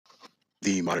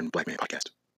the Modern Black Man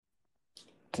Podcast.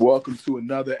 Welcome to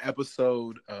another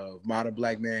episode of Modern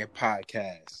Black Man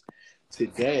Podcast.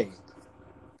 Today,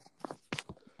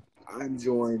 I'm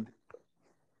joined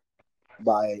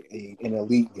by an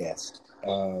elite guest,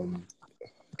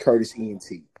 Curtis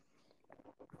ENT.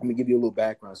 Let me give you a little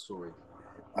background story.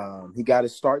 He got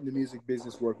his start in the music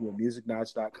business working with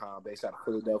MusicNotch.com based out of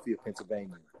Philadelphia,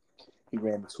 Pennsylvania. He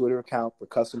ran the Twitter account for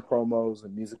custom promos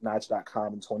and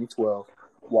MusicNotch.com in 2012.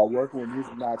 While working with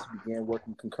MusicNotch, he began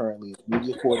working concurrently as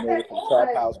media coordinator for the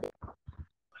Trap House,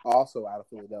 also out of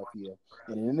Philadelphia.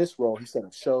 And in this role, he set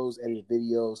up shows, edited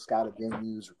videos, scouted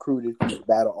venues, recruited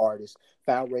battle artists,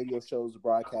 found radio shows to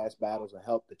broadcast battles, and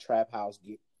helped the Trap House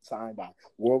get signed by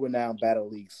world-renowned battle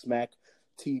league Smack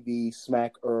TV,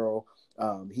 Smack Earl.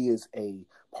 He is a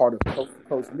part of Coast to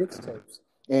Coast Mixtapes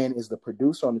and is the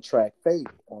producer on the track Faded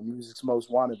on Music's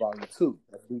Most Wanted Volume 2.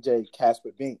 That's DJ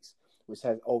Casper Binks, which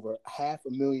has over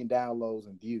 500,000 downloads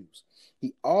and views.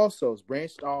 He also has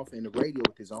branched off in the radio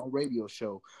with his own radio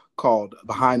show called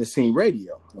Behind the Scene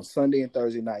Radio on Sunday and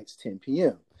Thursday nights, 10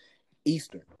 p.m.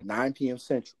 Eastern, 9 p.m.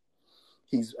 Central.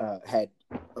 He's had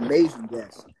amazing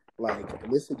guests like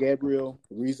Alyssa Gabriel,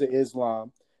 Reza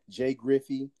Islam, Jay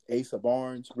Griffey, Asa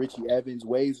Barnes, Richie Evans,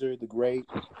 Wazer the Great,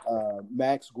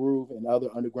 Max Groove, and other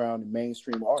underground and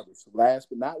mainstream artists. Last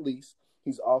but not least,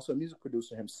 he's also a music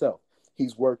producer himself.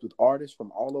 He's worked with artists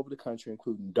from all over the country,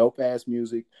 including Dope Ass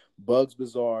Music, Bugs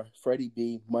Bazaar, Freddie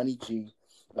B, Money G,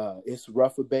 It's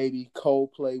Rougher Baby,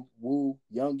 Coldplay, Woo,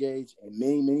 Young Age, and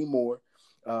many, many more.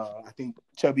 I think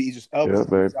Chubby Idris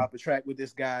Elba dropped a track with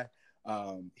this guy.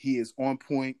 He is on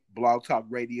point,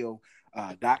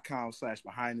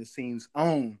 blogtalkradio.com/behind the scenes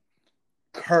own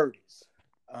Curtis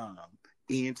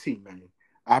ENT, man.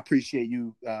 I appreciate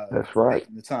you That's right.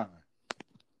 taking the time.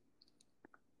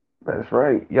 That's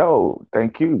right. Yo,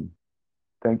 thank you.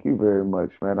 Thank you very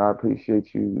much, man. I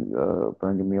appreciate you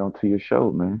bringing me onto your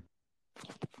show, man.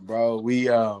 Bro, we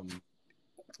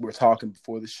were talking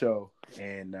before the show,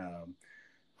 and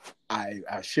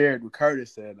I shared with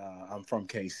Curtis that I'm from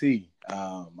KC.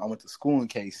 I went to school in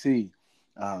KC.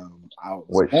 I was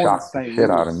What born in shocked the St. shit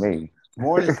Louis. out of me.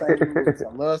 Born in St. Louis. I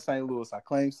love St. Louis. I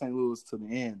claim St. Louis to the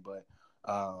end, but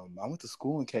I went to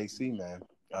school in KC, man.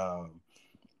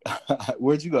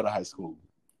 Where'd you go to high school?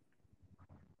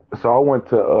 So I went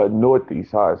to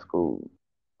Northeast High School.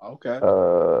 Okay.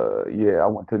 Yeah, I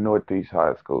went to Northeast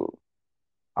High School.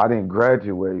 I didn't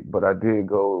graduate, but I did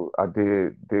go. I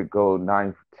did go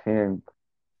 9th and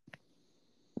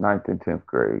 10th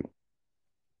grade.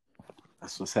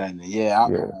 That's what's happening. Yeah, I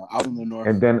was in the North.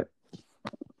 And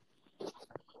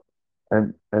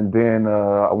then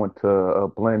I went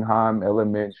to Blenheim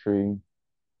Elementary.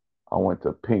 I went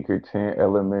to Pinkerton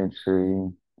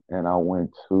Elementary, and I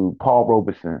went to Paul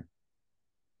Robeson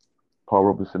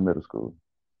Middle School.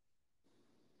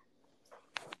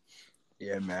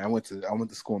 Yeah, man. I went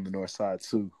to school on the North Side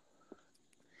too.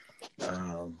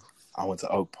 I went to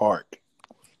Oak Park.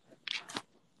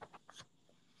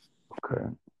 Okay.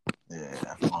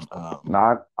 Yeah.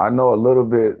 Now I know a little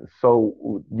bit.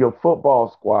 So your football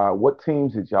squad, what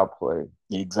teams did y'all play?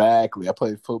 Exactly. I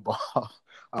played football.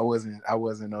 I wasn't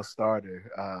no starter.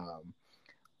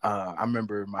 I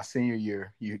remember my senior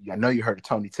year. I know you heard of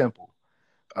Tony Temple.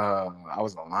 I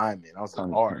was a lineman. I was a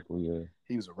guard. Yeah.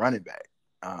 He was a running back.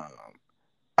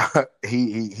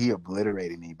 He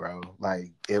obliterated me, bro.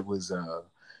 Like it was.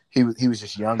 He was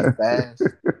just young and fast.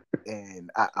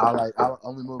 And I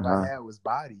only move I had was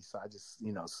body, so I just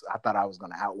I thought I was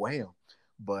gonna outweigh him,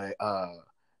 but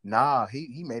nah,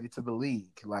 he made it to the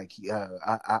league. Like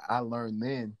I learned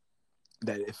then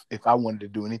that if I wanted to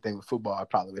do anything with football, I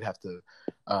probably would have to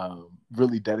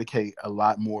really dedicate a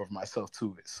lot more of myself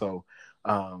to it. So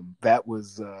that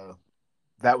was I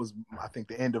think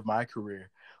the end of my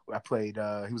career. I played.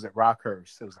 He was at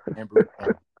Rockhurst. It was Amber.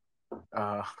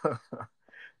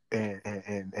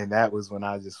 And that was when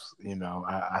I just,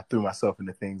 I threw myself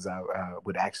into things I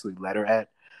would actually letter at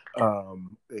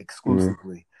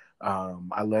exclusively.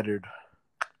 I lettered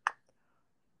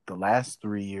the last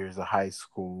 3 years of high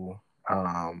school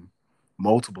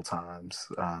multiple times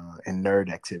in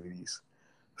nerd activities.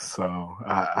 So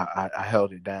I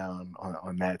held it down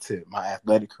on that tip. My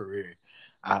athletic career,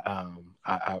 I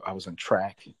was in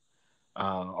track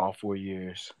all 4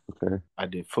 years. Okay. I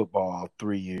did football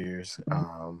 3 years.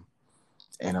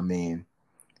 And I mean,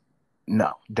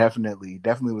 no, definitely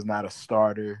was not a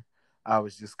starter. I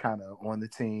was just kind of on the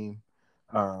team.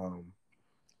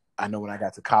 I know when I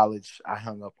got to college, I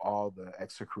hung up all the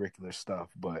extracurricular stuff,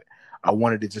 but I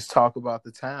wanted to just talk about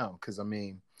the town because, I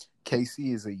mean,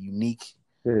 KC is a unique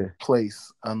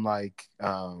place, unlike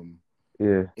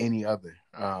any other.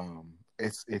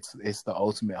 it's the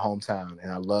ultimate hometown,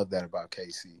 and I love that about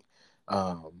KC.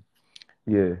 Um,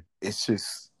 Yeah, it's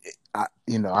just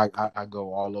I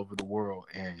go all over the world,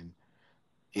 and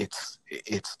it's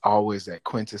always that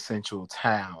quintessential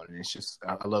town, and it's just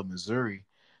I love Missouri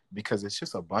because it's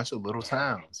just a bunch of little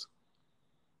towns.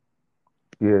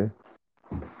 yeah,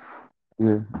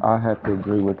 yeah. I have to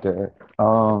agree with that.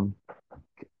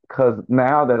 Cause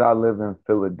now that I live in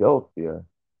Philadelphia,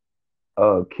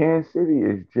 Kansas City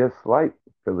is just like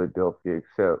Philadelphia,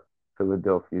 except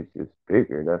Philadelphia is just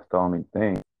bigger. That's the only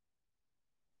thing.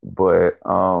 But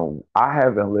I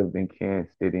haven't lived in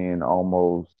Kansas City in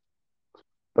almost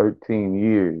 13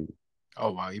 years.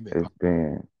 Oh wow, you've been It's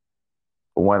been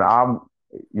when I'm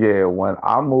yeah, when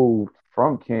I moved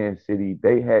from Kansas City,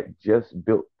 they had just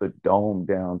built the dome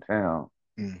downtown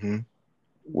mm-hmm.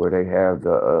 where they have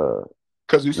the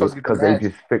Because we supposed to get the because they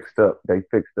Magic. just they fixed up the They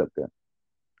supposed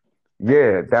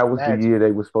yeah, to get that the was the Magic. year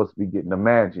they were supposed to be getting the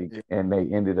Magic, Yeah, and they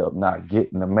ended up not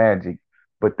getting the Magic,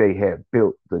 but they had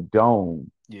built the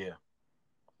dome, yeah.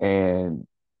 and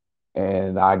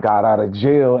I got out of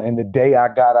jail, and the day I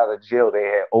got out of jail, they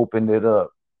had opened it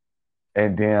up,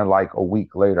 and then like a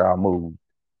week later, I moved.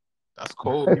 That's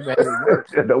cool. You made it work.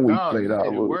 And a week No, you later, I made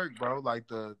it moved. work, bro. Like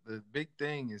the big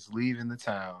thing is leaving the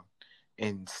town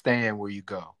and staying where you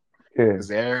go. Yeah,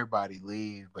 Because everybody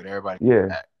leave, but everybody yeah,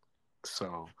 back.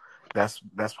 So that's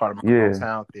part of my yeah,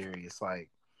 hometown theory. It's like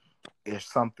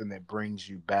it's something that brings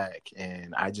you back,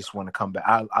 and I just want to come back.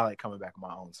 I like coming back on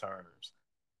my own terms.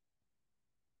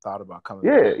 Thought about coming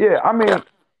back. yeah, yeah.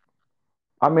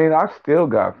 I mean, I still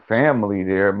got family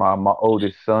there. My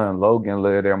oldest son Logan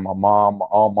lived there. My mom,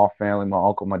 all my family, my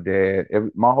uncle, my dad,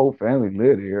 my whole family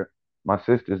lived here. My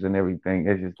sisters and everything.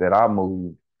 It's just that I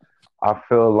moved. I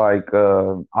feel like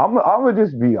I'm gonna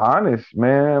just be honest,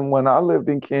 man. When I lived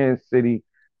in Kansas City,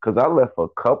 because I left a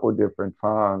couple different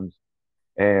times,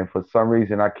 and for some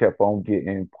reason I kept on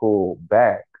getting pulled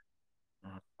back.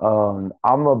 I'm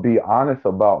gonna be honest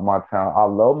about my town. I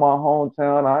love my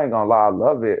hometown. I ain't gonna lie, I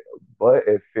love it, but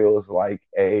it feels like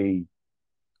a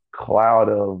cloud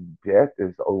of death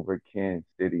is over Kansas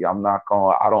City. I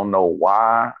don't know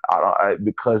why.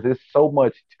 Because there's so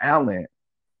much talent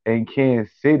in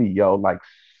Kansas City, yo. Like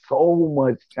so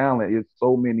much talent. It's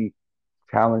so many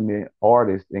talented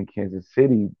artists in Kansas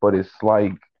City, but it's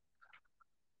like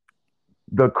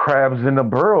the crabs in the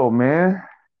barrel, man.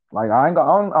 Like I ain't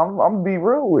gonna, I'm gonna be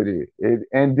real with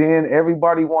and then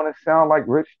everybody want to sound like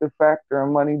Rich the Factor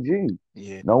and Money G.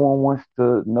 Yeah, No one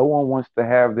wants to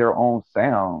have their own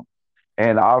sound.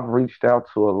 And I've reached out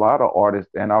to a lot of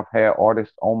artists, and I've had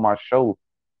artists on my show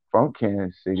from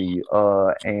Kansas City.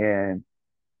 And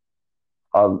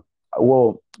uh,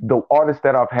 well, the artists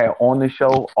that I've had on the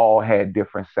show all had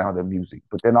different sound of music,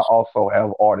 but then I also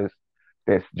have artists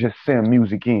that just send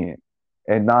music in,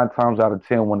 and 9 times out of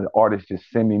 10, when the artists just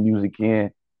send me music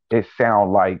in, it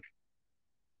sound like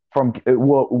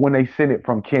when they send it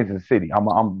from Kansas City.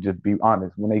 I'm just be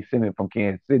honest. When they send it from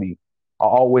Kansas City, I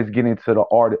always get into the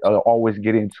art. Always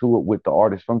get into it with the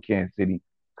artist from Kansas City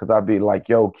because I'd be like,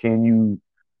 "Yo, can you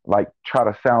like try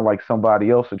to sound like somebody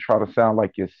else or try to sound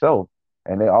like yourself?"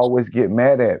 And they always get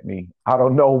mad at me. I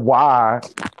don't know why,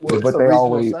 well, it's but a they regional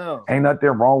always sound. ain't nothing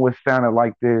wrong with sounding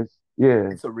like this. Yeah,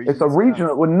 It's a it's regional a sound.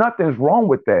 regional. Well, nothing's wrong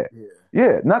with that. Yeah,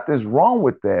 Yeah, nothing's wrong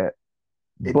with that.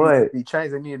 it needs to But be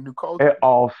changed. They need a new culture. it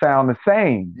all sound the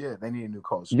same. Yeah, they need a new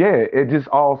culture Yeah, it just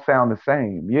all sound the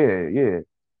same. Yeah, yeah.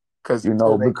 because You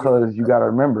until know, they get, because you got to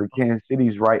remember, Kansas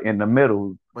City's right in the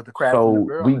middle, but the crabs in the so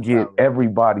barrel we get mentality.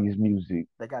 everybody's music.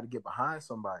 They got to get behind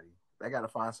somebody. They got to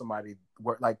find somebody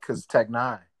work like because Tech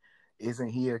Nine isn't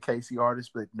he a KC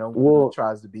artist, but no one really Well,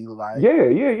 tries to be like. yeah,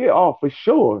 yeah, yeah. Oh, for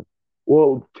sure.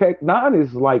 Well, Tech Nine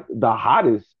is like the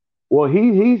hottest. Well,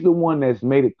 he's the one that's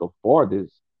made it the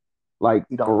farthest. Like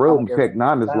He don't for sound like real, Tech everybody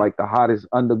Nine is sound. like the hottest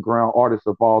underground artist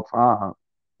of all time.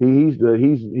 He's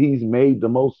made the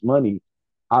most money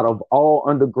out of all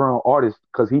underground artists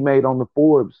because he made on the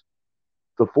Forbes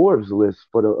list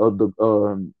for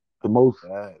the most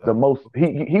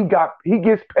That, he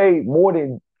gets paid more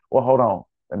than well hold on,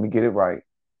 let me get it right.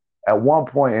 At one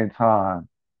point in time,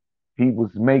 he was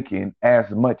making as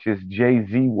much as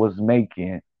Jay-Z was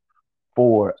making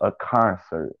for a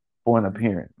concert, for an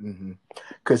appearance.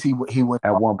 because he went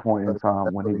At one point in time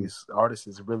that's when where he was these artists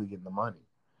is really getting the money.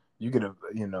 You get a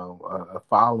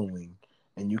following,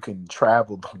 and you can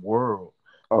travel the world,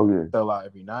 oh yeah. sell out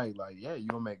every night. Like yeah, you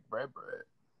gonna make bread.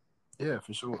 Yeah,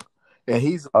 for sure. And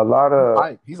he's A lot of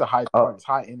hype. He's a hype uh artist,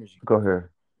 high energy. go ahead.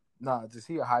 No, just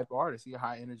he a hype artist. He a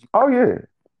high energy. Oh yeah.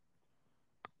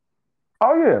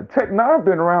 Oh yeah. Tech Nine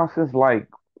been around since like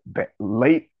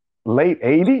late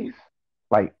 80s.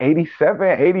 like 87,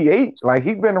 88. Like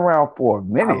he been around for a I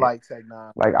minute. like Tech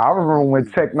Nine. Like I remember Like when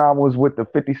his Tech Nine was with the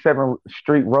 57th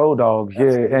Street Road Dogs, yeah,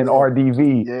 that's and it.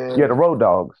 RDV, yeah, the Yeah, Road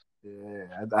Dogs.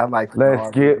 yeah. I like the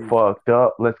Let's get RBV. fucked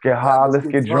up. Let's get Yeah, high. let's Let's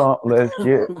get get drunk. drunk. Let's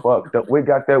get fucked up. We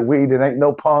got that weed. It ain't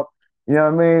no punk. You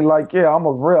know what I mean? Like, yeah, I'm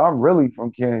really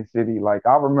from Kansas City. Like,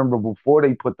 I remember before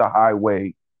they put the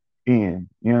highway in.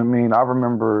 You know what I mean? I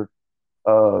remember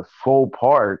Soul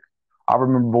Park. I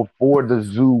remember before the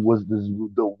zoo was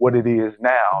the what it is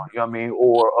now. You know what I mean?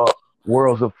 Or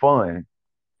Worlds of Fun.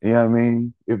 You know what I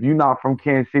mean? If you're not from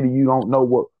Kansas City, you don't know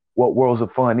what Worlds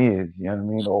of Fun is. You know what I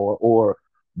mean? Or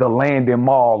the Landon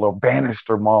Mall or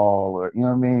Bannister Mall or you know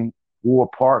what I mean? War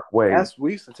Parkway. That's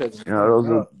we used to take You know, those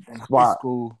are up in high spots.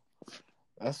 school.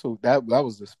 That's who that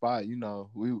was the spot. You know,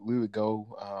 we would go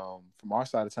from our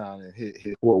side of town and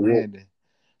hit What Landon.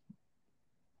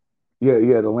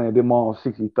 yeah, the Landon Mall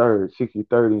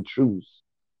 63rd and Truce.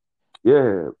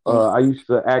 Yeah, I used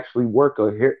to actually work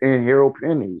in Harold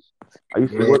Penny's. I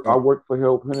Yeah, worked for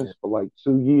Harold Penny's for like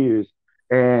 2 years,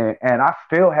 and I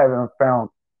still haven't found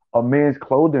a men's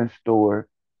clothing store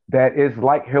that is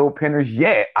like Harold Penny's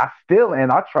yet.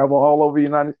 And I travel all over the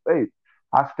United States.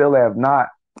 I still have not.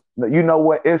 You know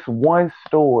what? It's one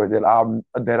store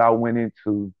that I went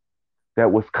into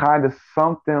that was kind of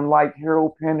something like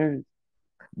Harold Penny's,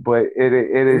 but it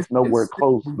is nowhere it's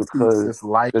close boutiques because just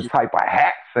like the it. type of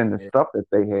hats and the Yeah, stuff that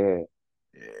they had.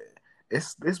 yeah.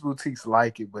 It's boutiques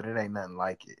like it, but it ain't nothing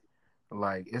like it.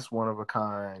 Like it's one of a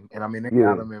kind, and I mean they got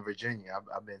Yeah, them in Virginia.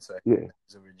 I've been to yeah.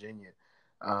 in Virginia.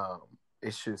 Um,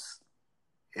 it's just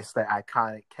it's the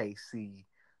iconic KC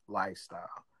lifestyle,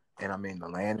 and I mean the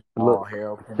Landon Mall, Look,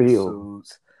 Harold Penny feel,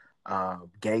 Suits,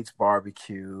 Gates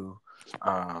Barbecue.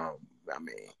 I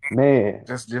mean man.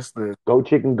 just the Go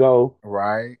chicken go.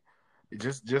 right,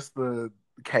 just the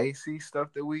KC stuff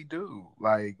that we do,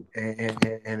 like and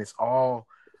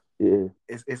Yeah,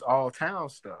 it's all town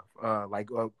stuff. Like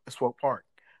Swope Park,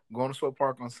 going to Swope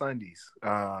Park on Sundays.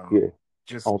 yeah.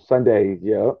 Just On Sundays,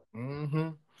 yeah. hmm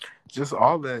just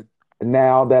all that.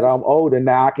 Now that I'm older,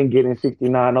 now I can get in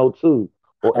 6902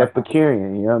 or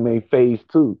Epicurean. You know what I mean? Phase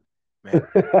two. Man,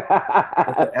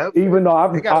 but the Even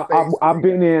though they got a phase I've three,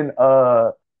 been in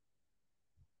oh,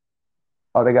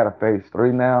 they got a phase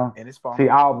three now. and it's falling. See,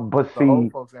 but The old see,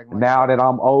 folks acting like now that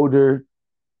I'm older,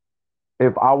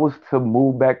 if I was to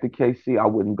move back to KC, I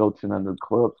wouldn't go to none of the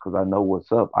clubs because I know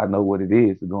what's up. I know what it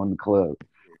is to go in the club.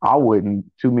 I wouldn't.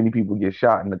 Too many people get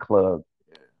shot in the club.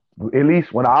 At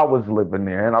least when I was living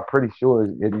there, and I'm pretty sure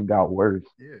it didn't got worse.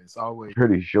 yeah, it's always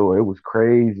Pretty sure it was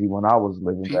crazy when I was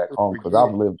living back people home because I've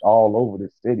forget lived all over the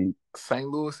city. St.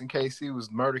 Louis and KC was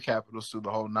murder capitals through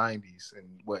the whole '90s,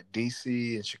 and what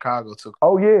DC and Chicago took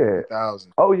Oh yeah,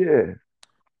 2000. oh yeah,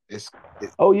 It's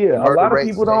it, oh the yeah. A murder lot of rate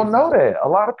people don't stays know high. that. A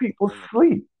lot of people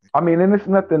sleep. I mean, and it's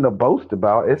nothing to boast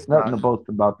about. It's It's nothing not. to boast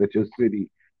about that your city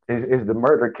is the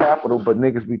murder capital, but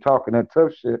niggas be talking that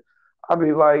tough shit. I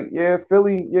be like, yeah,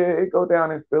 Philly, yeah, it go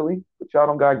down in Philly, but y'all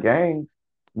don't got gangs.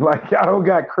 Like y'all don't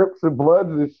got Crips and Bloods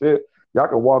and shit. Y'all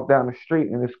can walk down the street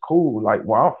and it's cool. Like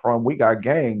where I'm from, we got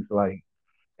gangs. Like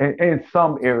in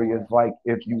some areas, like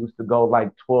if you was to go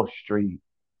like 12th Street,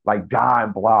 like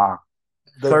Dime Block,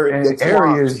 The certain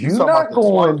areas, swamps. You you talking about not the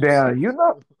going swamps? down. You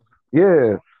not,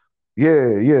 yeah.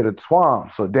 Yeah, the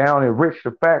swamps. So down in Rich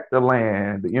the Factor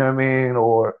land, you know what I mean?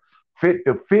 Or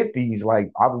the 50s,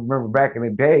 like I remember back in the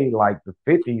day, like the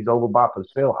 50s over by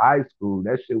Purcell High School.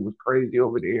 That shit was crazy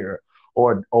over there.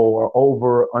 Or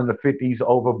over on the 50s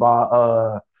over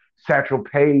by Satchel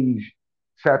Page,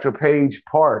 Satchel Page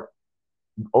Park,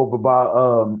 over by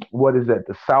what is that?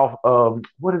 The South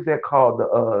what is that called?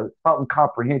 The something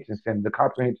comprehension center, the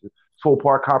comprehension Soul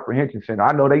Park Comprehension Center.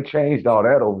 I know they changed all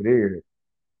that over there.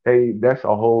 That's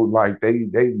a whole like they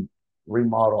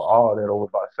remodel all that over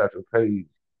by Central Page.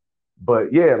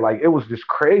 But yeah, like it was just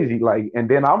crazy. Like, and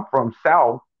then I'm from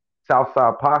South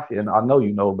Side Posse, and I know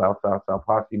you know about South Side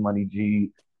Posse, Money G,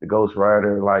 the Ghost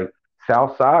Rider. Like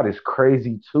South Side is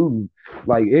crazy too.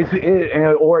 Like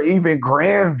or even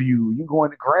Grandview. You go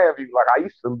into Grandview. Like I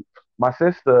used to, my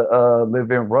sister live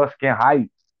in Ruskin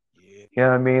Heights. Yeah. You know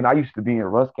what I mean? I used to be in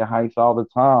Ruskin Heights all the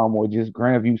time, or just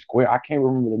Grandview Square. I can't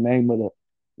remember the name of the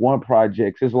one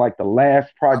project. It's like the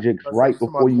last projects I said right you talking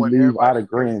about before the you one leave out everybody of in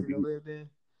KC Grandview. lived in?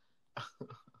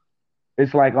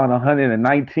 It's like on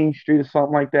 119th Street or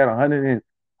something like that,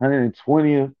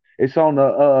 120th. It's on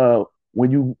the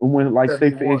when like say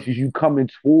for 71. instance you coming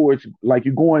towards like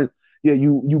you going yeah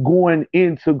you going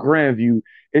into Grandview.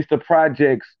 It's the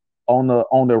projects on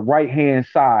the right hand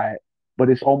side, but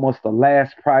it's almost the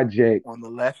last project On the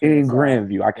left hand in side,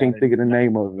 Grandview. I got can't a think of the new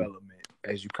name of it. development.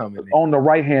 as you come in. On the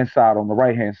right hand side. On the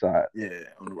right hand side. Yeah,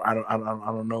 I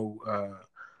don't know.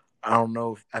 I don't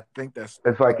know. I think that's,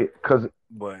 It's like it because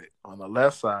but on the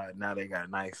left side now they got a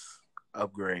nice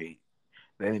upgrade.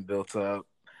 They ain't built up.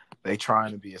 They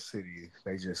trying to be a city.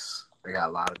 They got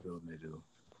a lot of building to do.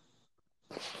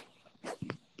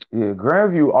 yeah,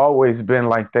 Grandview always been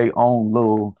like you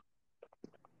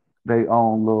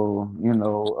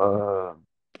know,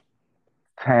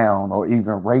 town or even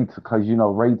Raytown, because you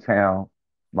know Raytown,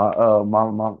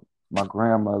 my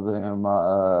grandmother and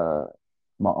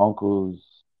my uncles,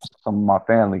 some of my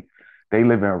family, they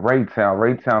live in Raytown.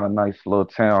 Raytown, a nice little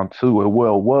town too.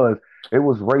 It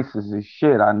was racist as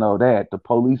shit. I know that the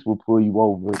police will pull you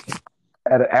over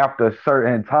after a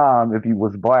certain time if you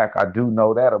was black. I do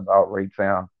know that about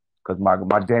Raytown because my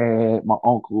dad, my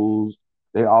uncles,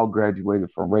 they all graduated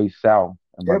from Ray South,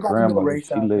 and my Everybody know grandmother, Ray she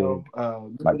Charles, lived though.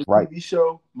 like Remember the right TV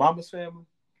show Mama's Family?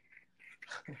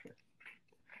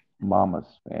 Mama's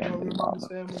You don't family, remember Mama's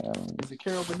Mama's Family? family. Is it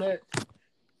Carol Burnett?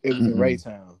 It was in Mm-mm.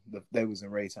 Raytown. They was in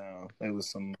Raytown. There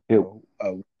was some, It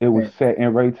it was man. set in Yeah,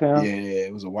 Raytown.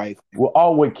 it was a white. Well,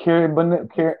 oh, with Karen Burnett.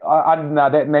 Now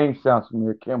that name sounds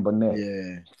familiar. Karen Burnett.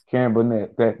 Yeah, Karen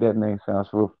Burnett. That name sounds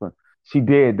real familiar. She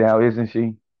dead now, isn't she?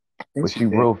 I think But she she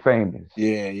did. real famous.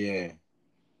 Yeah, yeah.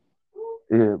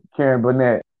 Yeah, Karen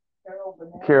Burnett.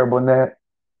 Karen Burnett.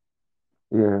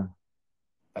 Yeah,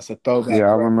 That's a throwback yeah,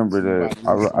 I reference. remember that.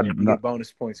 Anybody listening, you get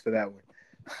bonus points for that one.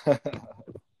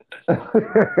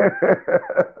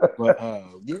 But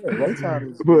yeah,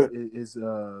 Raytown but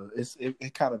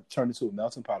it kind of turned into a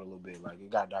melting pot a little bit. Like it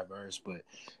got diverse, but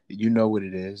you know what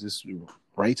it is. It's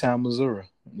Raytown, Missouri.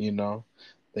 You know,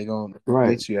 they gonna right,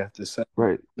 get you after seven.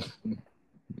 right.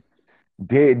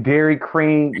 Dairy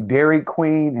Queen,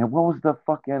 and what was the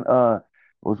fucking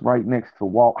it was right next to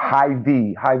Walt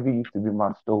Hy-Vee. Hy-Vee used to be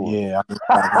my store. Yeah,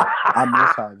 I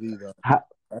miss Hy-Vee though. Hi-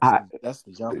 hi- That's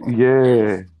the jump on.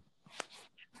 yeah,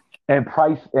 and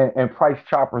Price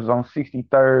Choppers on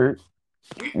 63rd.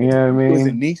 You know what I Was it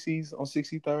mean? Nieces on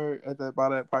 63rd at that by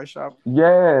that price shop?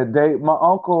 Yeah, my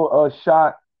uncle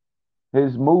shot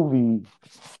his movie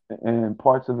and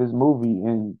parts of his movie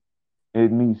in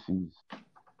Nieces.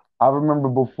 I remember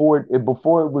before it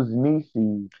was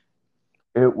Nieces,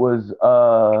 it was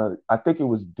I think it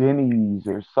was Denny's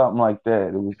or something like that.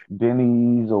 It was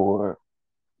Denny's or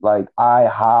like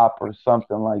IHOP or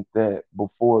something like that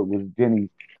before it was Denny's.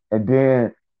 And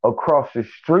then across the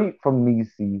street from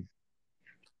Nieces,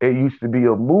 it used to be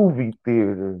a movie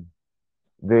theater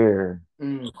there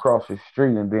across the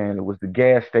street, and then it was the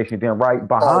gas station. Then right Car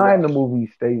behind the wash. movie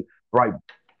station, right,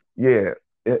 yeah,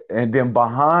 and then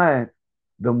behind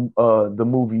the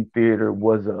movie theater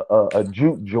was a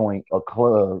juke joint, a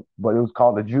club, but it was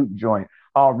called a juke joint.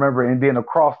 I don't remember. And then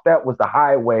across that was the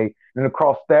highway, and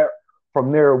across that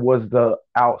from there was the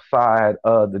outside,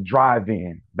 the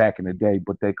drive-in back in the day.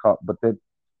 But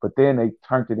then they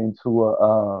turned it into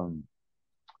a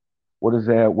what is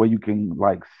that? Where you can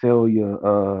like sell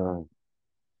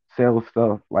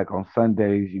stuff like on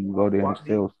Sundays. You can go there and Swap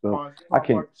meet. sell stuff. I Swap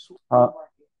can't. market. Uh,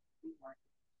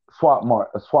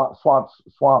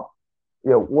 swap.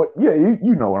 Yeah, what? Yeah,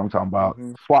 you know what I'm talking about.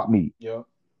 Mm-hmm. Swap meet. Yep.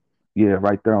 Yeah,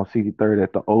 right there on 63rd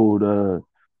at the old Because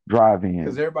drive-in.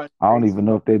 everybody I don't crazy. even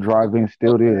know if that drive-in's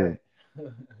still there.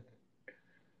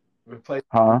 Replace.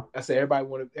 Huh? I said everybody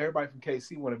from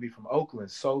KC want to be from Oakland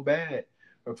so bad.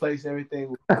 Replace everything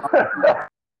with.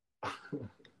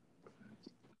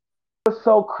 What's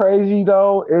so crazy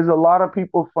though is a lot of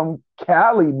people from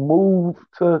Cali moved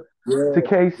to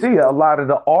KC. A lot of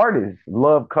the artists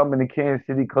love coming to Kansas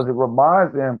City because it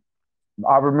reminds them.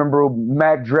 I remember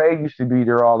Mac Dre used to be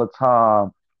there all the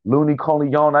time. Looney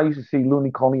Coleon, I used to see Looney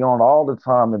Coleon all the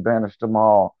time in Bannister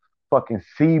Mall. Fucking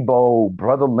Sebo,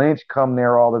 Brother Lynch come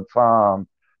there all the time.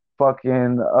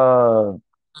 Fucking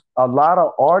a lot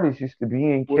of artists used to be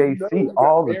in Well, you know, KC he got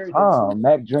all the married though to time.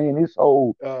 Mac Dre and his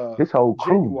whole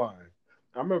crew. Genuine.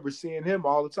 I remember seeing him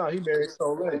all the time. He married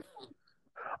Soleil.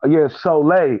 Yeah,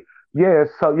 Soleil.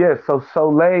 So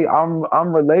Soleil,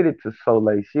 I'm related to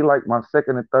Soleil. She like my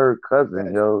second and third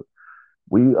cousin, yo.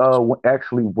 We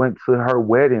actually went to her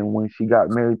wedding when she got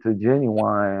married to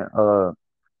Genuine.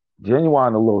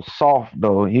 Genuine a little soft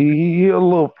though. He a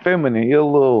little feminine. He got a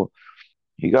little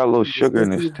He's a sugar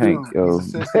in his sensitive tank, dude.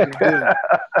 He's a yo. sensitive dude.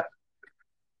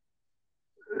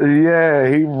 Yeah,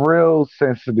 he real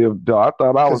sensitive though. I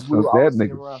thought I was Because we would that always see him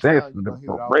nigga around town, sensitive he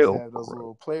would for always real, have those for real.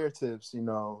 little player tips, talking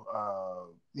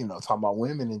about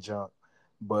women and junk.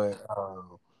 But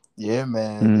yeah,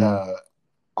 man, Mm.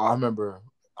 I remember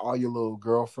all your little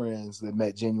girlfriends that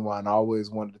met Genuine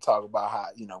always wanted to talk about how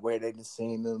where they been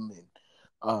seeing them and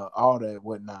all that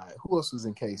whatnot. Who else was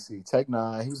in KC? Tech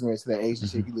Nine. He was married to that Asian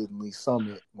chick. Mhm. He lived in Lee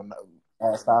Summit. When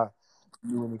last I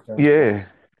knew anything. Yeah,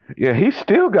 yeah. He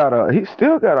still got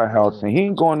a house, Yeah. and he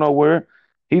ain't going nowhere.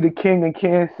 He the king of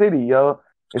Kansas City, yo.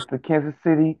 It's the Kansas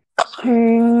City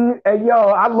King. Hey, yo,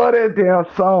 I love that damn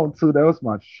song too. That was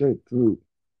my shit too.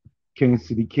 Kansas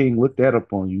City King. Look that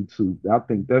up on YouTube. I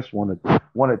think that's one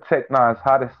of Tech Nine's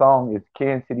hottest song is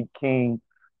Kansas City King.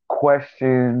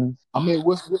 Questions. I mean,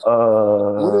 what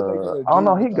are they gonna I don't do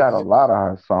know. with He the got a hip lot of hop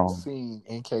hot songs. scene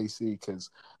in KC? Because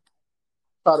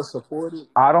try to support it.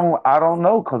 I don't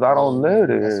know because I Yeah, don't live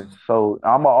that's there. So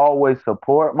I'ma always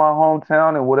support my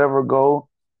hometown and whatever go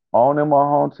on in my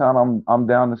hometown, I'm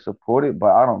down to support it.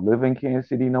 But I don't live in Kansas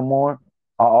City no more.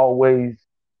 I always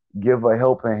give a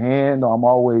helping hand. I'm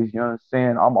always, you know what I'm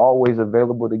saying? I'm always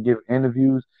available to give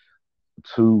interviews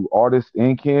to artists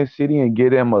in Kansas City and get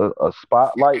them a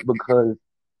spotlight because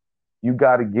you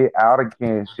got to get out of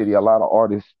Kansas City. A lot of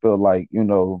artists feel like,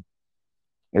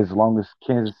 as long as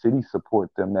Kansas City support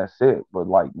them, that's it. But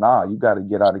like, nah, you got to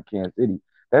get out of Kansas City.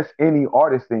 That's any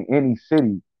artist in any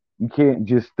city. You can't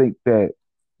just think that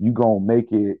you gonna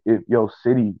make it if your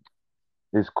city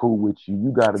is cool with you.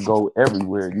 You got to go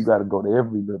everywhere. You got to go to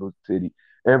every little city,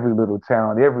 every little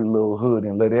town, every little hood,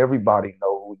 and let everybody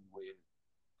know who you is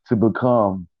to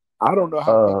become I don't know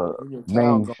how uh people in your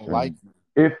town gonna like mainstream.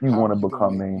 you. If you How want are to you gonna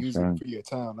become make music mainstream. for your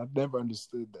town? I've never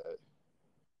understood that.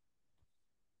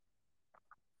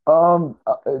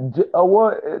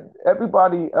 Well,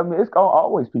 everybody. I mean, it's gonna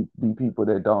always be people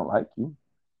that don't like you.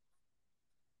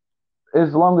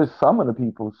 As long as some of the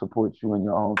people support you in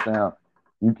your hometown,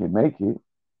 you can make it.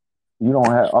 You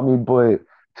don't have. I mean, but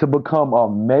to become a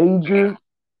major,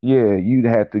 yeah, you'd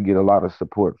have to get a lot of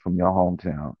support from your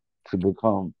hometown to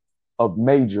become a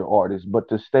major artist. But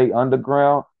to stay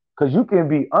underground, because you can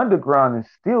be underground and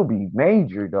still be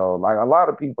major, though. Like a lot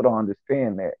of people don't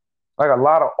understand that. Like a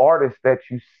lot of artists that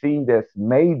you see that's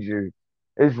major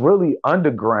is really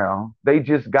underground. They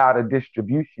just got a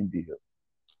distribution deal.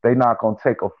 They not gonna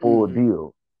take a full Mm-hmm.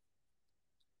 deal.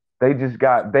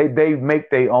 They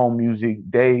make their own music.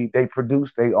 They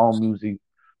produce their own music.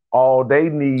 All they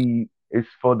need is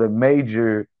for the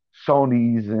major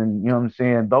Sony's and you know what I'm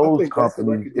saying, I those think that's the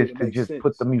companies record deal is that to makes just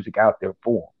put the sense. music out there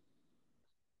for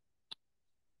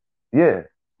them. Yeah.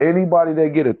 Anybody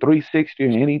that get a 360 or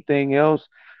anything else,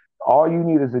 all you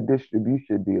need is a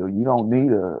distribution deal. You don't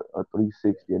need a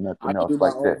 360 or I nothing can else do my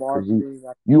like own that because you marketing.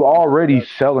 I can you do my own already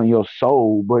production. selling your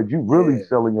soul, but you really Yeah.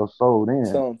 selling your soul then.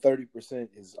 Selling 30%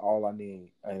 is all I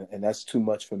need, and that's too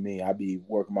much for me. I be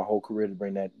working my whole career to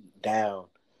bring that down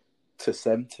to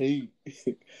 17.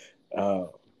 uh,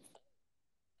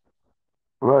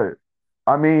 Right.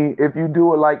 I mean, if you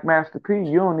do it like Master P,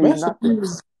 you don't need Master P nothing.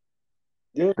 was,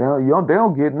 yeah. They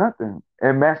don't get nothing.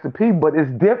 And Master P, but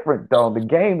it's different though. The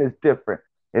game is different.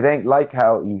 It ain't like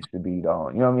how it used to be though.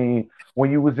 You know what I mean?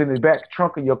 When you was in the back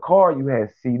trunk of your car, you had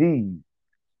CDs.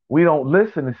 We don't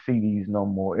listen to CDs no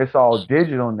more. It's all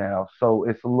digital now, so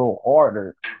it's a little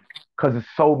harder because there's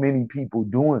so many people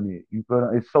doing it. You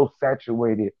feel? It's so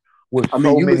saturated with I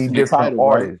mean, so you many listen to different Title,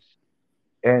 right? artists.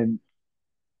 And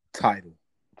Title.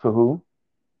 to who?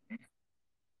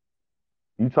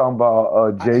 You talking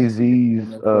about I Jay answered yes Z's on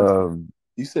that question.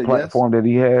 You said yes. platform that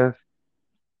he has?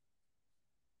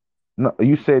 No,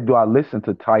 you said, do I listen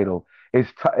to Title?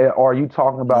 Are you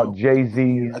talking about No, Jay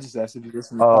Z's I just asked if you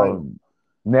listen to Title. um,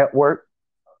 network?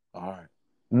 All right,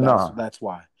 Nah. that's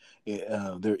why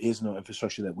there is no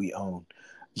infrastructure that we own.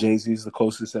 Jay Z is the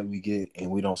closest that we get, and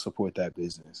we don't support that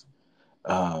business.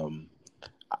 Um,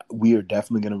 we are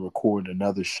definitely going to record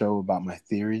another show about my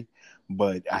theory,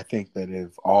 but I think that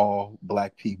if all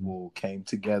Black people came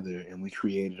together and we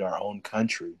created our own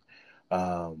country,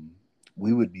 um,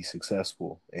 we would be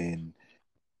successful. And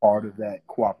part of that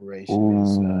cooperation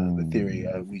is the theory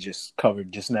Ooh. we just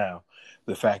covered just now,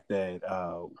 the fact that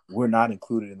we're not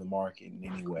included in the market in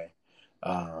any way,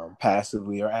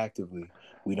 passively or actively.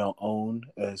 We don't own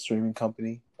a streaming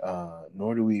company,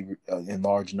 nor do we, in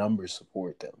large numbers,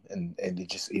 support them, and it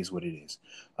just is what it is.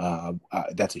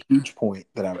 That's a huge point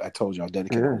that I told you I'll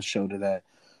dedicate a whole Yeah. show to that.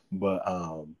 But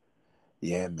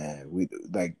yeah, man, we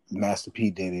like Master P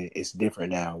did it. It's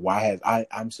different now. Why has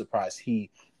I'm surprised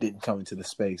he didn't come into the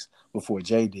space before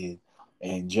Jay did,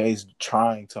 and Jay's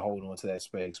trying to hold on to that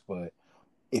space, but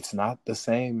it's not the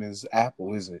same as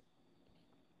Apple, is it?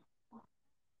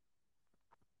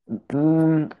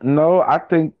 No, I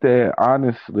think that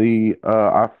honestly,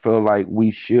 I feel like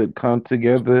we should come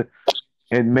together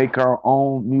and make our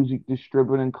own music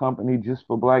distributing company just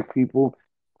for Black people.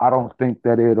 I don't think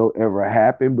that it'll ever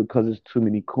happen because it's too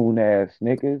many coon ass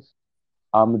niggas.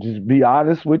 I'm just be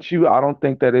honest with you. I don't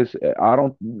think that it's. I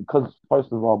don't because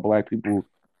first of all, black people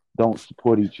don't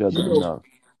support each other You know, enough.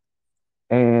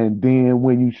 And then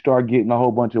when you start getting a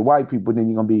whole bunch of white people,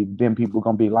 then people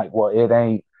gonna be like, well, it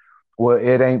ain't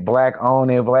black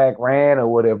owned and black ran or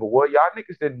whatever. Well, y'all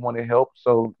niggas didn't want to help,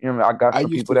 so I got I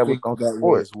some used people to that was think gonna that way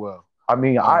support. as well. I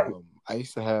mean, I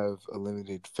used to have a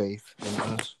limited faith in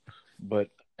us, but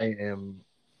I am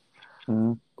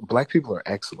mm, black people are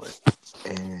excellent,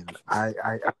 and I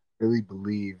really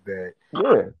believe that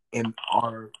yeah, in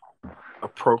our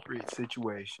appropriate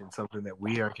situation, something that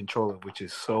we are in control of, which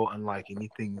is so unlike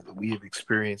anything that we have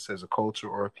experienced as a culture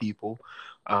or a people,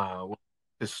 uh,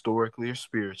 historically or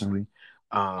spiritually,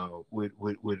 mm,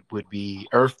 would be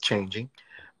earth changing.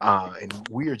 And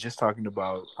we are just talking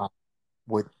about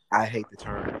what I hate the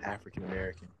term African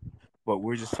American, but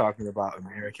we're just talking about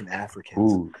American Africans.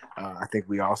 ooh, I think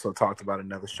we also talked about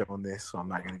another show on this, so I'm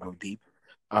not going to go deep.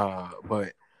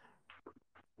 But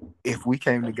if we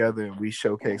came together and we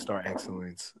showcased our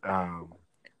excellence,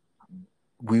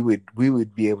 we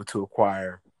would be able to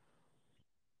acquire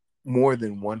more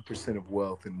than 1% of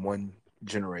wealth in one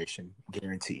generation,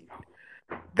 guaranteed.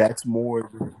 That's more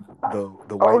than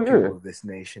the oh white yeah, people of this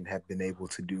nation have been able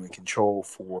to do and control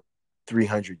for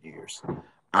 300 years.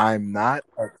 I'm not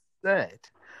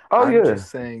upset. oh I'm yeah, just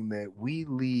saying that we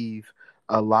leave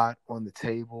a lot on the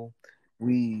table.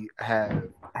 We have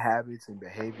habits and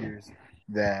behaviors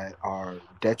that are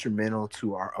detrimental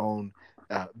to our own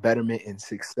betterment and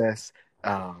success,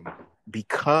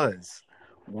 because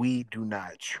we do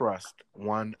not trust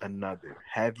one another.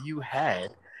 Have you had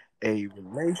a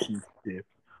relationship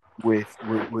with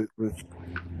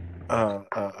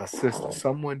a sister,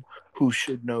 someone who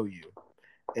should know you,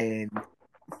 and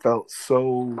felt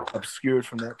so obscured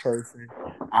from that person,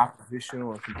 oppositional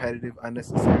or competitive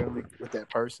unnecessarily with that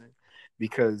person,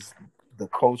 because the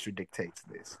culture dictates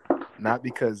this, not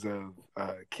because of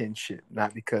kinship,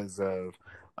 not because of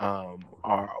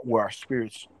our where our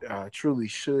spirits truly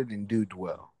should and do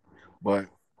dwell. But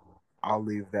I'll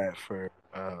leave that for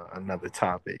another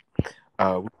topic.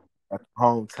 At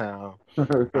hometown,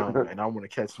 and I want to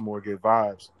catch some more good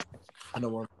vibes. I know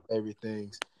one of my favorite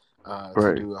things to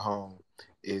right, do at home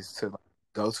is to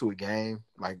go to a game,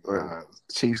 like right,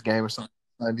 Chiefs game or something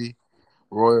Sunday,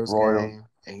 Royals Royals, game,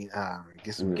 and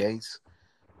get some yeah, Gates,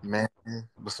 man,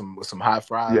 with some hot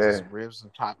fries or yeah, some ribs,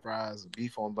 some hot fries,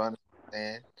 beef on bun,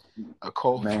 man, a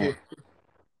cold man, beer.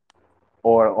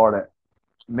 or that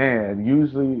man.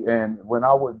 Usually, and when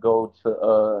I would go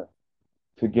to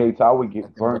Gates, I would get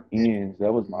Nothing but burnt ends.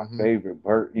 That was my mm-hmm. favorite,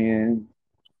 burnt ends.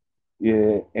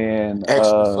 Yeah, and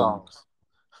Extra sauce.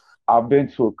 I've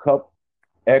been to a couple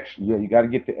extra. Yeah, you got to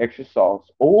get the extra sauce,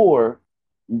 or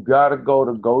you got to go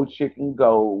to Go Chicken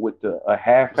Go with the a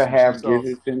half With and some cheese half sauce.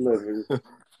 gizzards and livers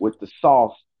with the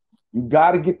sauce. You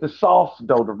got to get the sauce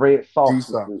though, the red sauce. Cheese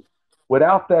sauce.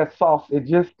 Without that sauce, it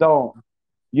just don't.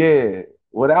 Yeah,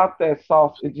 without that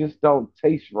sauce, it just don't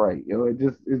taste right. It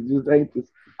just ain't this.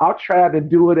 I'll try to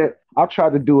do it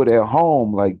at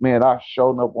home. Like man, I've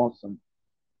shown up on some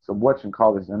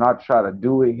whatchamacallits, and I try to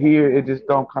do it here. It just it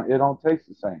don't taste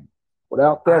the same.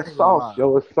 Without I that ain't gonna sauce, lie.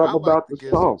 yo, it's I something like about the the sauce.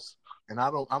 gizzards, and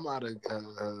I'm not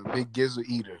a big gizzard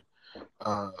eater.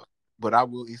 Uh, but I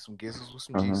will eat some gizzards with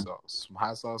some G Uh-huh. sauce, some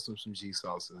hot sauce and some G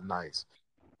sauce is nice.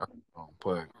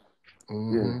 But Yeah,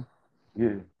 mm-hmm.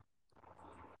 yeah.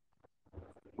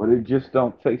 But it just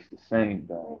don't taste the same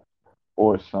though.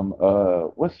 Or some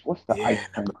what's the Yeah, ice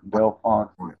cream?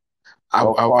 Belfonte. I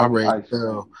Belfonte rate ice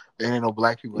hell. cream. There ain't no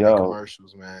black people in their Yo,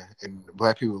 commercials, man, and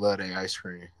black people love their ice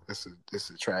cream. This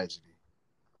a tragedy.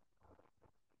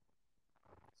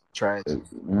 Tragedy.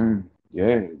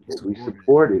 yeah, You but we supported it.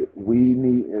 support it. We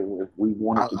need if we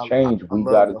want I it to I, I change, I we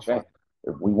love gotta Belfast. change.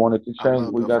 If we want it to I change,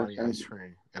 love we gotta Belfast change ice it.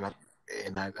 cream,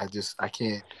 and I just I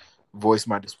can't voice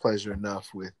my displeasure enough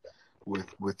with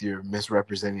your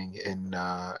misrepresenting in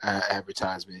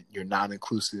advertisement. Your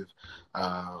non-inclusive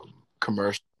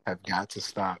commercials have got to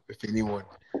stop. If anyone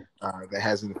that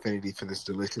has an affinity for this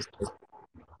delicious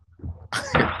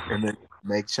and then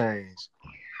make change,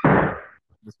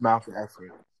 just mouth the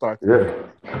effort. Start the Yeah,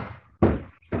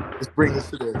 movement. Just bring this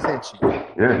to their attention.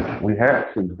 yeah, we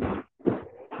have to.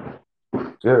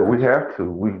 Yeah, we have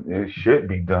to. It should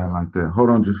be done like that. Hold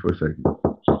on just for a second.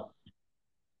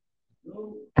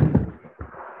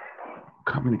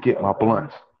 Coming to get my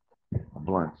blunts. My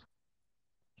blunts.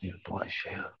 Need a blunt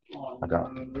shell. I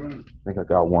think I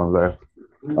got one left.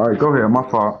 All right, go ahead. My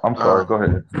fault. I'm sorry. Go Um,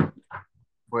 ahead.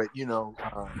 but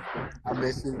I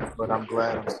miss it, but I'm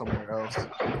glad I'm somewhere else.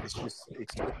 It's just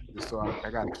expensive, so I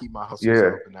got to keep my hustles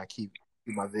Yeah. up and I keep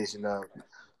my vision up.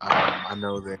 I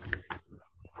know that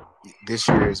this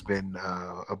year has been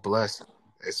a blessing.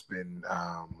 It's been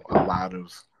a lot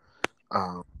of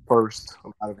first, a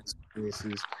lot of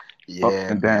experiences. Ups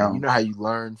Yeah, and man. You downs. know how you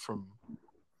learn from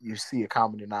you see a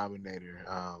common denominator.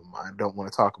 I don't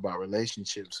want to talk about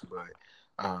relationships, but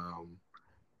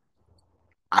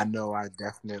I know I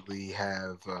definitely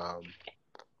have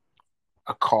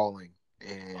a calling,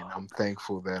 and I'm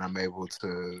thankful that I'm able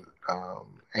to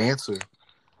answer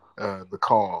the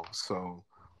call. So,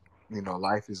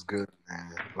 life is good,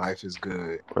 man. Life is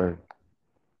good. Right.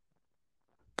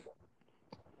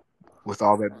 With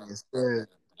all that being said,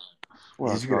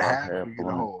 Well, is I you get a thought I half or had you get a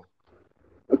blunt. whole?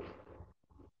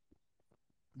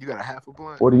 You got a half a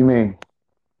blunt? What do you mean?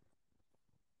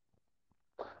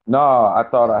 No, I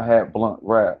thought I had blunt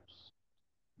wraps,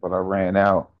 but I ran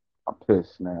out. I'm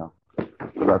pissed now.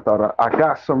 'Cause I thought I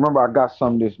got some. Remember, I got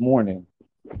some this morning.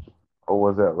 Or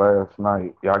was that last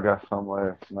night? Yeah, I got some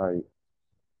last night.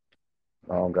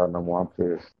 I don't got no more. I'm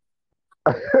pissed.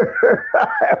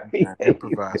 I be Man, hating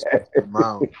improvise that.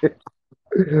 amount.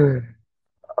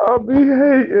 I be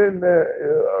hating that.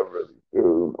 Yeah, I really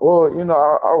do. Well,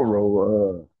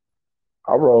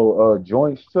 I roll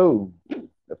joints too.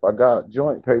 If I got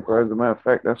joint paper, as a matter of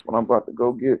fact, that's what I'm about to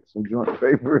go get. Some joint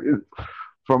paper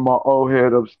from my old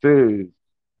head upstairs.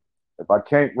 If I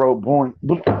can't roll blunt,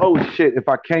 oh shit! If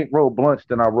I can't roll blunts,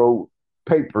 then I roll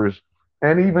papers.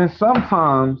 And even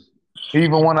sometimes,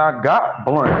 even when I got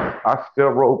blunt, I still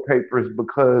roll papers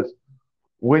because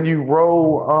when you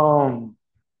roll,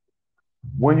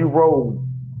 when you roll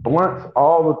blunts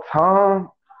all the time,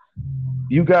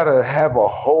 you gotta have a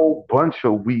whole bunch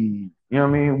of weed. You know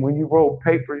what I mean? When you roll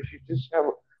papers, you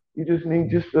just need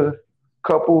just a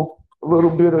little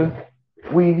bit of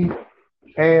weed,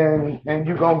 and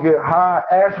you're gonna get high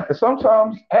as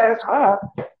sometimes as high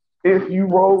if you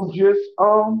roll just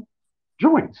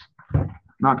joints.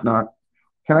 Knock knock.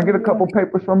 Can I get a couple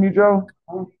papers from you, Joe?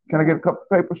 Can I get a couple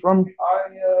papers from you?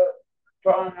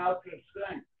 Trying out to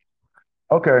sing.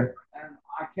 Okay. And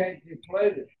I can't play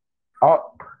this.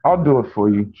 I'll do it for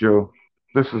you, Joe.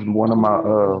 This is one of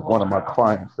my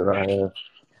clients that I have.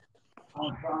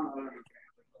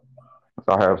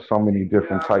 I have so many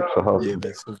different types of Yeah, hustles.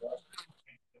 me too.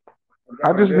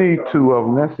 I just need to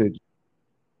message.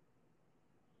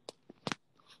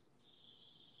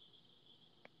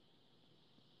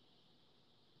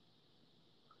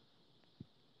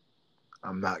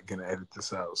 I'm not gonna edit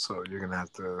this out, so you're gonna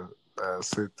have to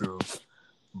sit through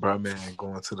bruh man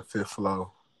going to the fifth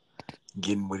floor,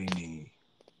 getting what he need.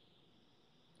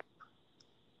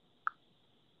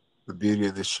 The beauty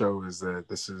of this show is that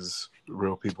this is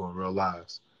real people in real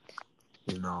lives.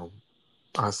 You know,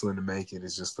 hustling to make it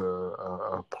is just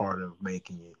a part of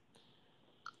making it,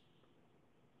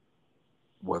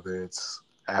 whether it's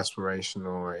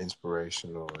aspirational or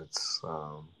inspirational. It's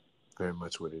very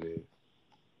much what it is.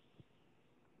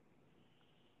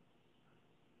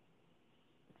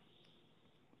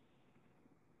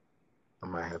 I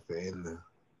might have to end the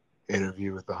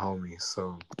interview with the homies,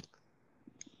 so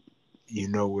you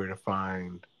know where to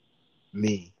find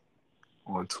me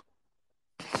on Twitter.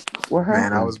 What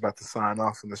Man, I happened? was about to sign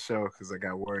off from the show because I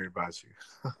got worried about you.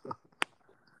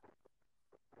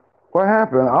 What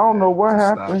happened? I don't Yeah, know you what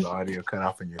just stopped. happened. The audio cut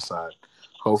off on your side.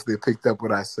 Hopefully, it picked up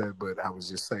what I said, but I was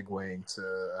just segueing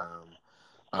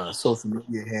to social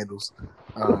media handles,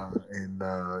 and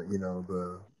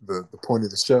the point of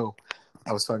the show.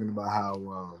 I was talking about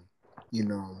how you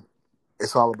know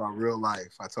it's all about real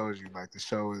life. I told you like the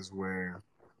show is where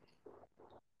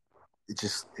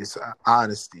it's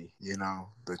honesty,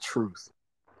 the truth.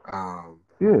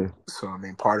 Yeah, So I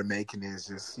mean, part of making it is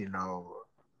just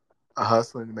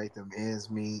hustling to make them ends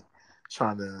meet,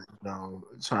 trying to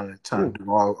trying yeah, to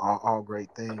do all great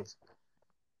things.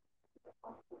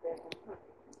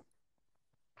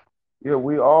 yeah.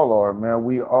 We all are, man.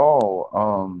 We all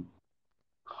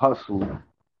hustle.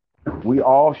 We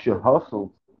all should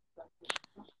hustle.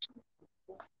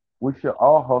 We should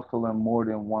all hustle in more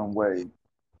than one way.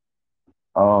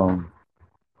 Um,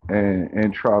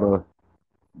 and try to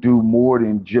do more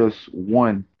than just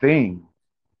one thing.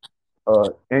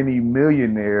 Any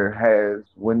millionaire has,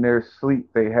 when they're asleep,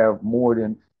 they have more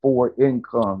than four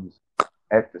incomes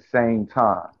at the same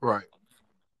time. Right.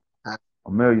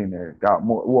 A millionaire got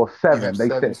more, well, You have seven. They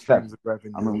seven said seven. streams of I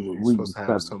revenue. remember You're reading supposed to have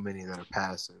seven. so many that are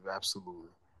passive. Absolutely.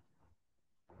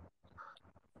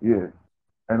 Yeah.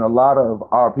 And a lot of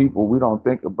our people, we don't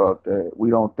think about that. We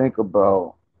don't think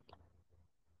about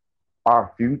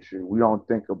our future. We don't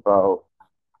think about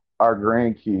our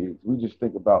grandkids. We just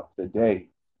think about today.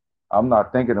 I'm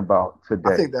not thinking about I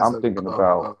today. think that's I'm a thinking a, a,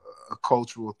 about, a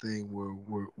cultural thing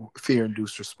where fear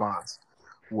induced response.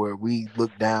 where we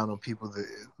look down on people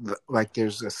that like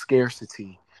there's a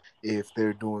scarcity if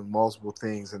they're doing multiple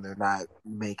things and they're not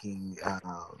making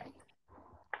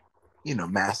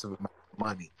massive amount of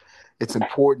money. It's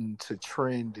important to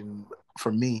trend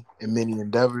for me in many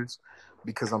endeavors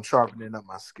because I'm sharpening up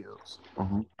my skills.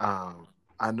 Mm-hmm.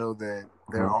 I know that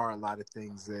there are a lot of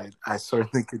things that I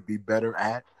certainly could be better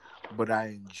at, but I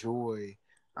enjoy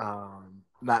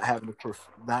not having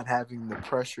the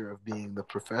pressure of being the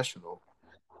professional.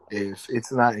 If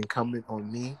it's not incumbent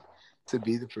on me to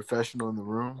be the professional in the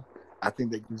room, I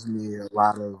think that gives me a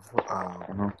lot of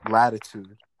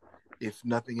latitude. If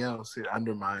nothing else, it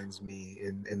undermines me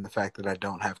in the fact that I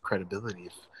don't have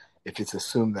credibility. If it's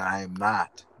assumed that I am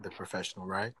not the professional,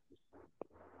 right?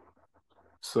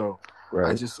 So I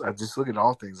Right. just look at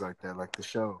all things like that, like the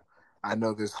show. I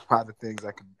know there's a lot of things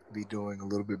I could be doing a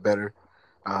little bit better,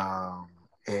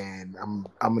 and I'm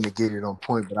gonna get it on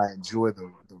point. But I enjoy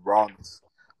the rawness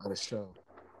of the show.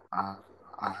 I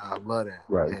I love that,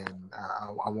 Right. and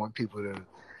I want people to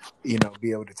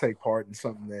be able to take part in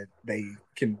something that they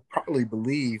can probably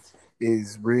believe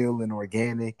is real and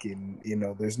organic, and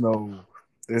there's no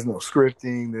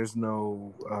scripting, there's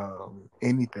no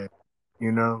anything,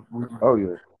 you know. Oh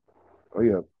yeah. Oh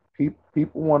yeah.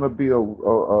 People want to be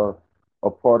a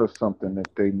part of something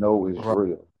that they know is Right.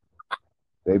 real.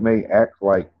 They may act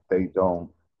like they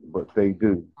don't, but they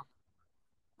do.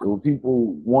 So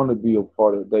people want to be a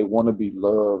part of. They want to be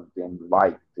loved and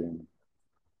liked and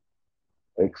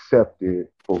accepted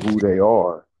for who they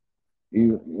are.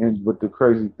 But the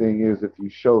crazy thing is,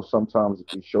 sometimes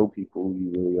if you show people who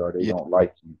you really are, they Yeah. don't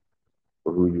like you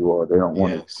for who you are. They don't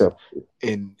want to Yes. accept it.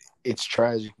 And it's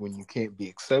tragic when you can't be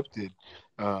accepted.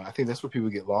 I think that's where people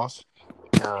get lost.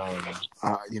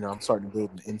 I'm starting to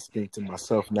build an instinct in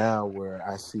myself now where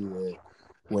I see that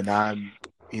when I'm,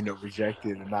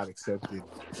 rejected and not accepted,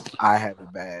 I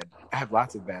have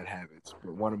lots of bad habits,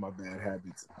 but one of my bad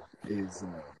habits is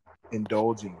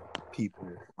indulging people,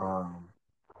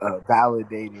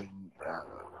 validating,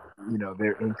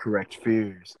 their incorrect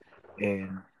fears,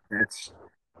 and that's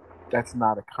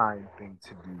not a kind thing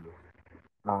to do.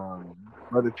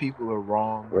 Other people are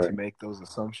wrong to Right. make those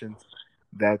assumptions.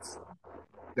 That's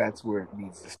where it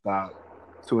needs to stop.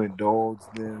 To indulge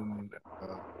them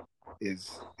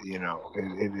is,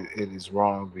 it is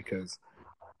wrong because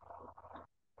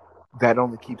that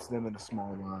only keeps them in a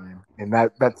small line, and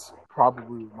that's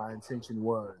probably what my intention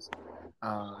was,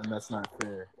 and that's not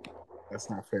fair. That's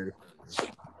not fair.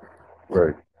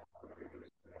 Right.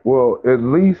 Well, at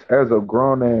least as a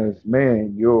grown ass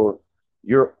man, you're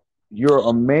you're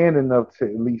a man enough to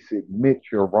at least admit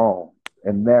you're wrong,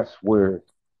 and that's where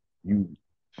you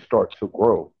start to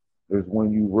grow. Is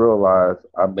when you realize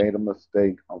I made a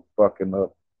mistake, I'm fucking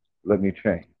up, let me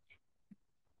change.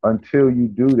 Until you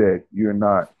do that, you're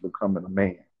not becoming a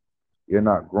man. You're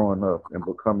not growing up and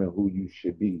becoming who you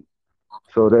should be.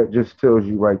 So that just tells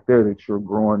you right there that you're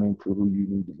growing into who you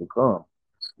need to become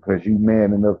because you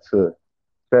man enough to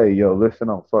say, yo, listen,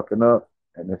 I'm fucking up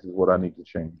and this is what I need to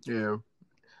change. Yeah,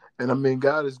 and I mean,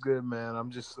 God is good, man.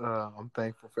 I'm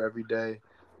thankful for every day.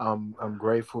 I'm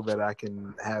grateful that I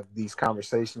can have these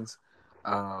conversations.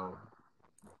 Um,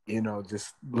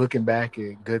 just looking back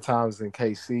at good times in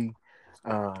KC,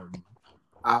 um,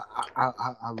 I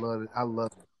love it. I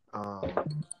love it.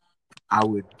 I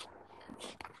would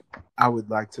I would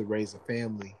like to raise a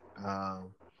family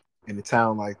in a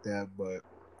town like that, but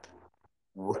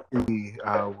we'll see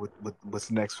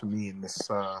what's next for me in this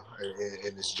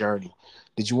journey.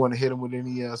 Did you want to hit him with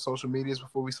any social medias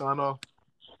before we sign off?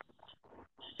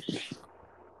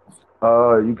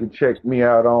 You can check me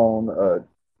out on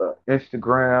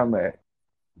Instagram at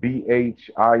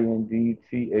BHINDTHESCEN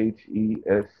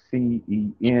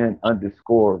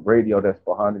 _ radio. That's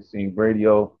behind the scenes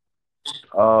radio.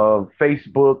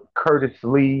 Facebook, Curtis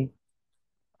Lee.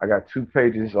 I got two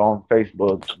pages on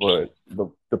Facebook, but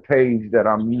the page that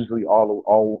I'm usually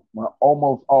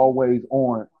almost always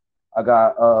on, I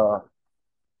got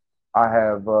I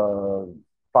have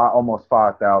almost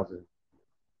 5,000.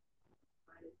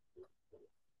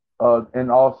 And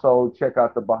also check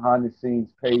out the behind the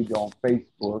scenes page on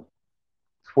Facebook,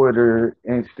 Twitter,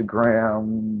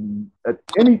 Instagram,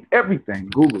 everything.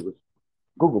 Google it.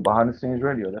 Google behind the scenes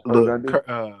radio. That's all you Look, gotta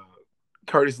do.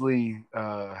 Curtis Lee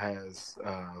has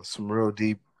some real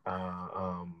deep,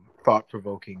 thought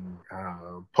provoking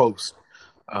posts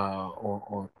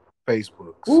on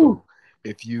Facebook. Woo. So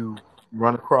if you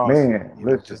run across it, Man,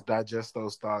 listen. just digest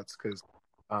those thoughts because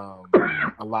a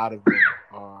lot of them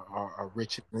are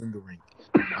rich and lingering.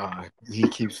 He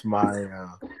keeps my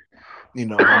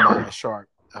mind sharp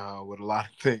with a lot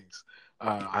of things.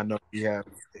 I know we have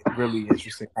really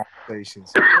interesting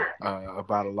conversations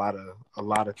about a lot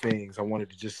of things. I wanted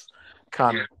to just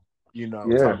kind of, Yeah,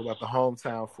 talk about the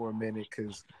hometown for a minute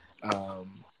because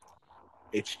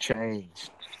it's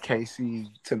changed. KC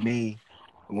to me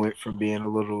went from being a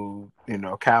little,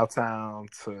 cow town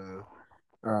to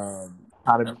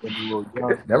kind of being a little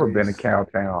young it's never been a place cow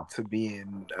town. to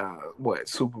being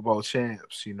Super Bowl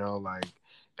champs. Like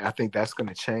I think that's going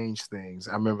to change things.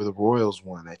 I remember the Royals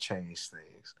one that changed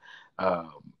things.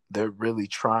 They're really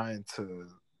trying to,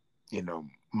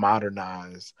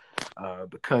 modernize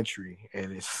the country,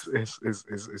 and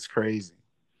it's crazy.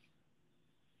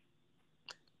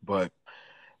 But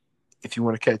if you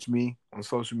want to catch me on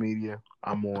social media,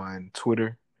 I'm on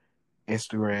Twitter,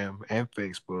 Instagram, and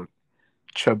Facebook.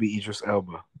 Chubby Idris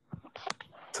Elba.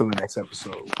 Till the next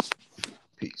episode.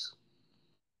 Peace.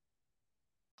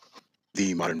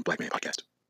 The Modern Black Man Podcast.